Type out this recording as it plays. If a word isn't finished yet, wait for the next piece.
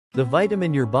The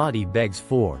vitamin your body begs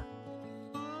for.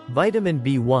 Vitamin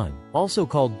B1, also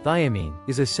called thiamine,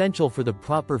 is essential for the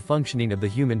proper functioning of the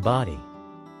human body.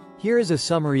 Here is a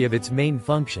summary of its main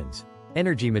functions.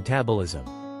 Energy metabolism.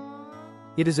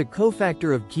 It is a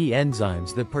cofactor of key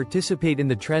enzymes that participate in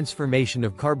the transformation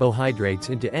of carbohydrates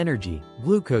into energy,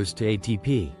 glucose to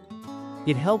ATP.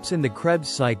 It helps in the Krebs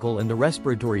cycle and the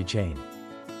respiratory chain.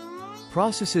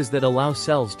 Processes that allow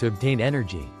cells to obtain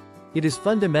energy. It is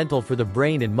fundamental for the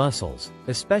brain and muscles,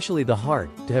 especially the heart,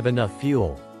 to have enough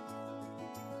fuel.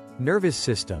 Nervous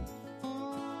system.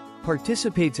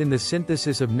 Participates in the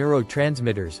synthesis of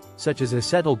neurotransmitters, such as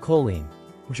acetylcholine,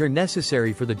 which are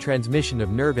necessary for the transmission of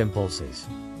nerve impulses.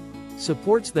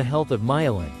 Supports the health of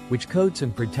myelin, which coats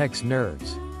and protects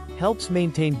nerves. Helps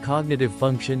maintain cognitive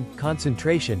function,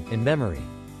 concentration, and memory.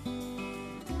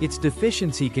 Its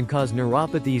deficiency can cause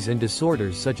neuropathies and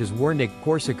disorders such as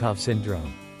Wernicke-Korsakoff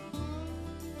syndrome.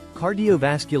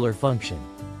 Cardiovascular function.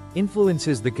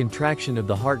 Influences the contraction of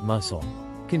the heart muscle.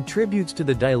 Contributes to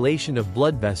the dilation of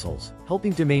blood vessels,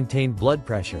 helping to maintain blood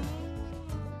pressure.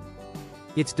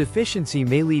 Its deficiency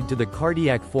may lead to the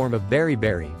cardiac form of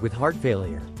beriberi with heart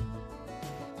failure.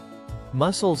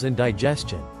 Muscles and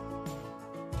digestion.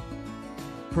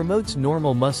 Promotes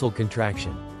normal muscle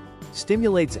contraction.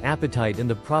 Stimulates appetite and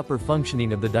the proper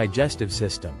functioning of the digestive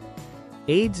system.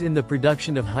 Aids in the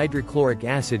production of hydrochloric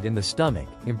acid in the stomach,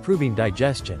 improving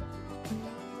digestion.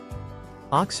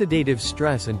 Oxidative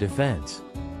stress and defense.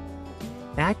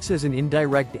 Acts as an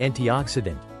indirect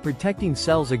antioxidant, protecting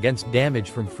cells against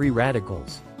damage from free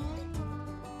radicals.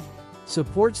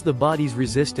 Supports the body's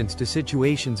resistance to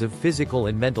situations of physical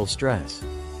and mental stress.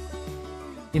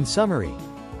 In summary,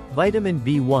 vitamin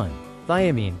B1,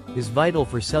 thiamine, is vital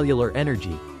for cellular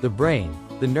energy, the brain,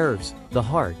 the nerves, the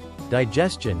heart,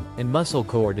 digestion, and muscle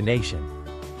coordination.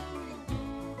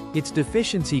 Its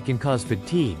deficiency can cause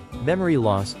fatigue, memory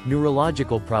loss,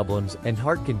 neurological problems, and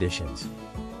heart conditions.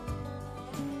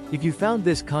 If you found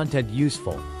this content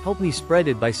useful, help me spread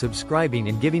it by subscribing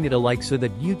and giving it a like so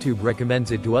that YouTube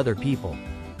recommends it to other people.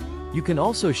 You can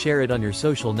also share it on your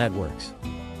social networks.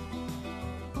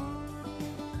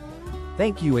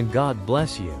 Thank you and God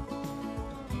bless you.